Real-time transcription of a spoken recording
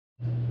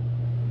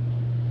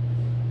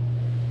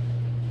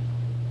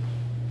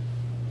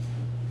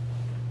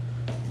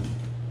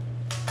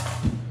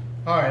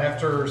Alright,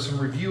 after some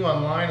review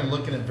online and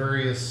looking at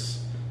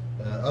various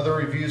other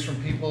reviews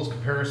from people's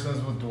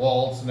comparisons with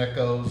DeWalt's and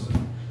Echoes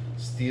and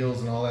Steels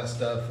and all that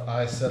stuff,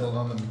 I settled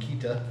on the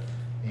Makita,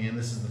 and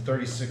this is the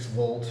 36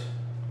 volt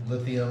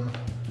lithium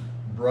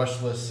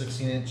brushless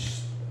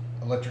 16-inch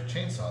electric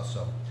chainsaw.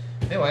 So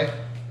anyway,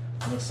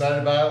 I'm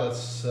excited about it.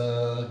 Let's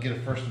get a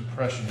first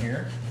impression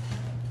here.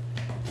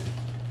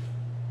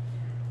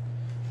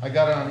 I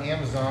got it on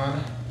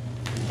Amazon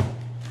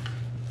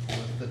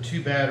with the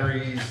 2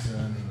 batteries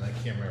and I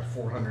can't remember,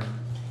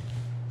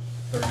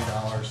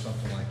 $430,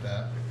 something like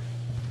that.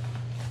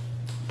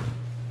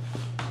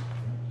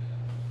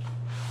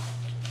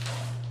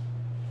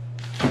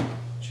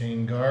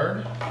 Chain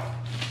guard.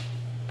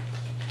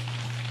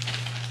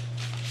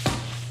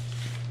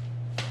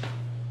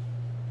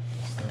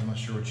 I'm not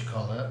sure what you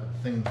call that. The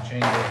thing the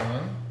chain goes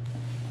on.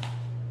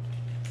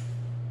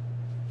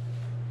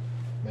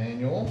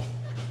 Manual.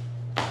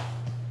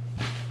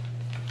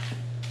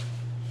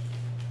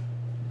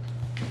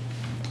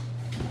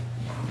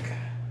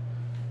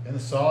 And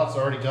the saw, it's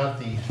already got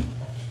the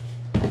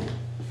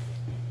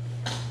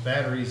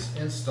batteries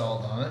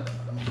installed on it.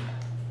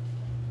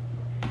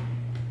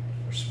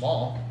 They're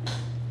small.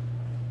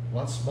 A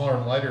lot smaller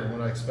and lighter than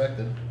what I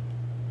expected.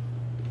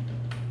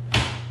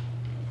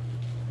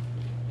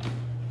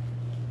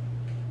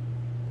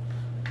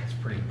 That's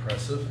pretty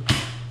impressive.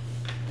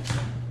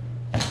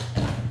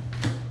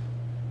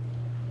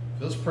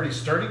 Feels pretty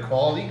sturdy,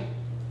 quality.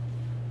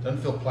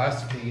 Doesn't feel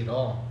plasticky at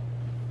all.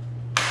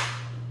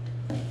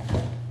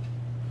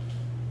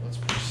 That's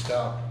pretty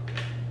stout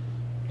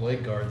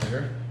blade guard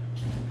there.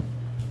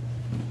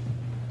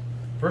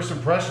 First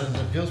impressions,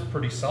 it feels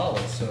pretty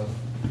solid, so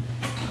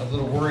I'm a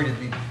little worried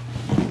it'd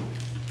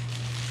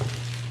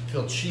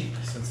feel cheap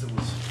since it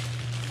was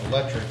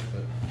electric,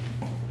 but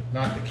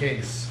not the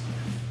case.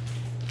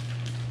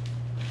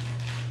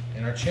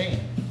 And our chain.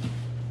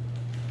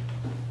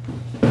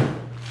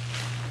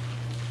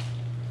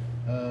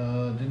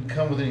 Didn't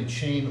come with any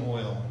chain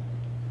oil.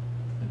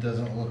 It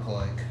doesn't look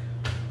like.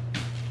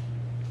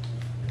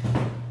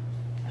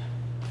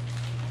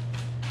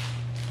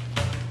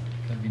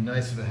 It'd be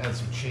nice if it had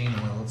some chain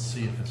oil. Let's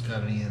see if it's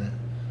got any in it.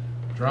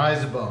 Dry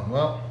as a bone.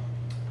 Well,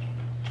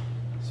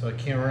 so I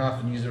can't run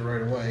off and use it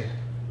right away.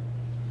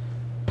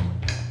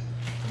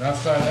 But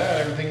outside of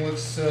that, everything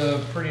looks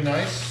pretty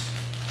nice.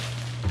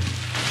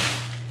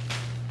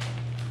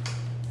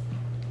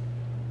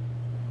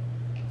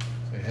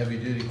 It's a heavy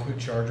duty quick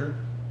charger.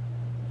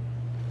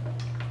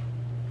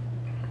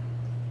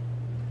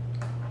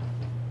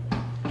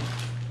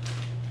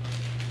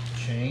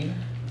 Chain.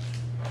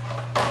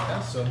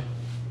 Yeah, so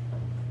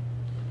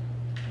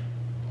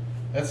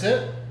that's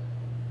it.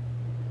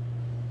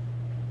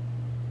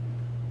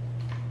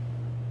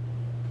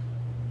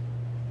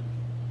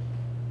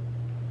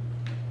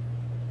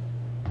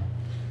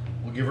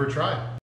 We'll give her a try.